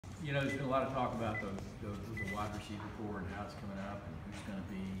You know, there's been a lot of talk about the wide receiver core and how it's coming up and who's going to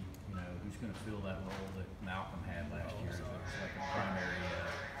be, you know, who's going to fill that role that Malcolm had last year as like a primary,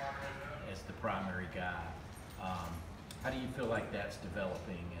 as the primary guy. How do you feel like that's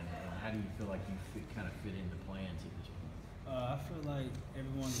developing, and how do you feel like you kind of fit into plans at this point? I feel like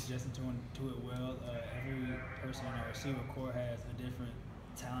everyone is adjusting to it well. Every person in our receiver core has a different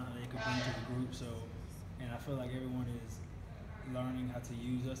talent that they could bring to the group. So, and I feel like everyone is learning how to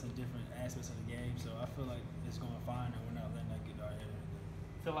use us in different aspects of the game. So I feel like it's going fine, and we're not letting that get our head in it.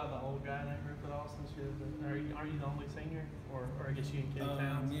 Feel like the old guy in that group at all since are you the only senior, or I guess you and Kenny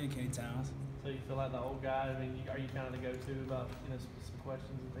Towns? Me and Kenny Towns. So you feel like the old guy? I mean, are you kind of the go-to about some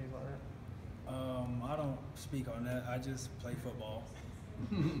questions and things like that? I don't speak on that. I just play football.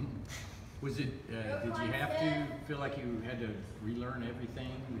 Was it? Did you have to feel like you had to relearn everything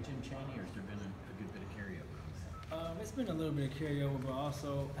with Jim Chaney, or has there been a good bit of carryover? It's been a little bit of carryover, but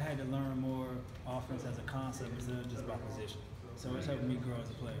also I had to learn more offense as a concept instead of just by position. So it's helping me grow as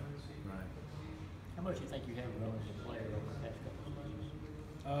a player. Right. How much do you think you have grown as a player over the past couple of years?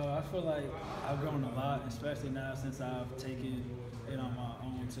 I feel like I've grown a lot, especially now since I've taken it on my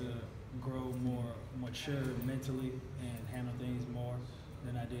own to grow more mature mentally and handle things more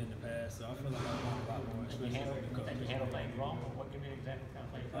than I did in the past. So I feel like I've grown a lot more, especially with the coach. You handle things wrong, or what? Give me an example of kind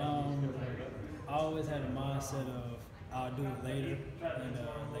of things. I always had a mindset of I'll do it later, and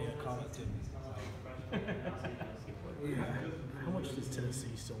later call it to me. Yeah. How much does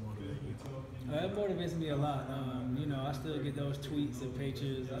Tennessee still motivate you? That motivates me a lot. You know, I still get those tweets and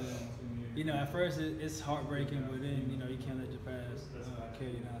pictures. You know, at first it's heartbreaking, but then you know you can't let your past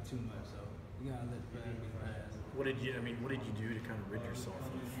carry you down too much. So you gotta let the past be the past. What did you do to kind of rid yourself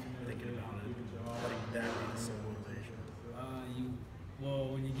of thinking about it, letting that be the sole motivation?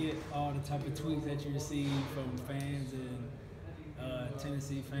 Well, when you get all the type of tweets that you receive from fans and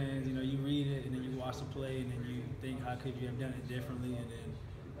Tennessee fans, you know, you read it and then you watch the play and then you think, how could you have done it differently? And then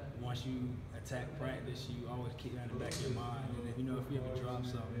once you attack practice, you always keep that in the back of your mind. And then, you know, if you ever drop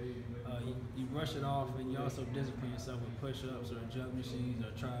something, you brush it off, and you also discipline yourself with push-ups or jump machines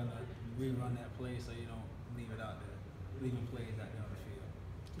or trying to rerun that play so you don't leave it out there, leaving plays out there on the field.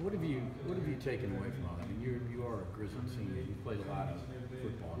 What have you taken away from all that? I mean, you are a grizzled senior. You've played a lot of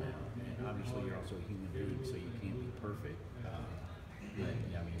football now, and obviously you're also a human being, so you can't be perfect. But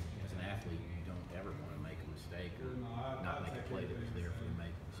I mean, as an athlete, you don't ever want to make a mistake or not make a play that was there for the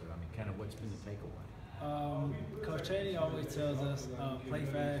making. So I mean, kind of what's been the takeaway? Coach Chaney always tells us, play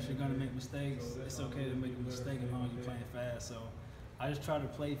fast. You're going to make mistakes. It's okay to make a mistake as long as you're playing fast. So I just try to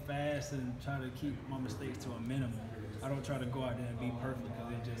play fast and try to keep my mistakes to a minimum. I don't try to go out there and be perfect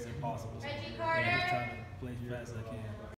because it's just impossible. So I just try to play as fast as I can.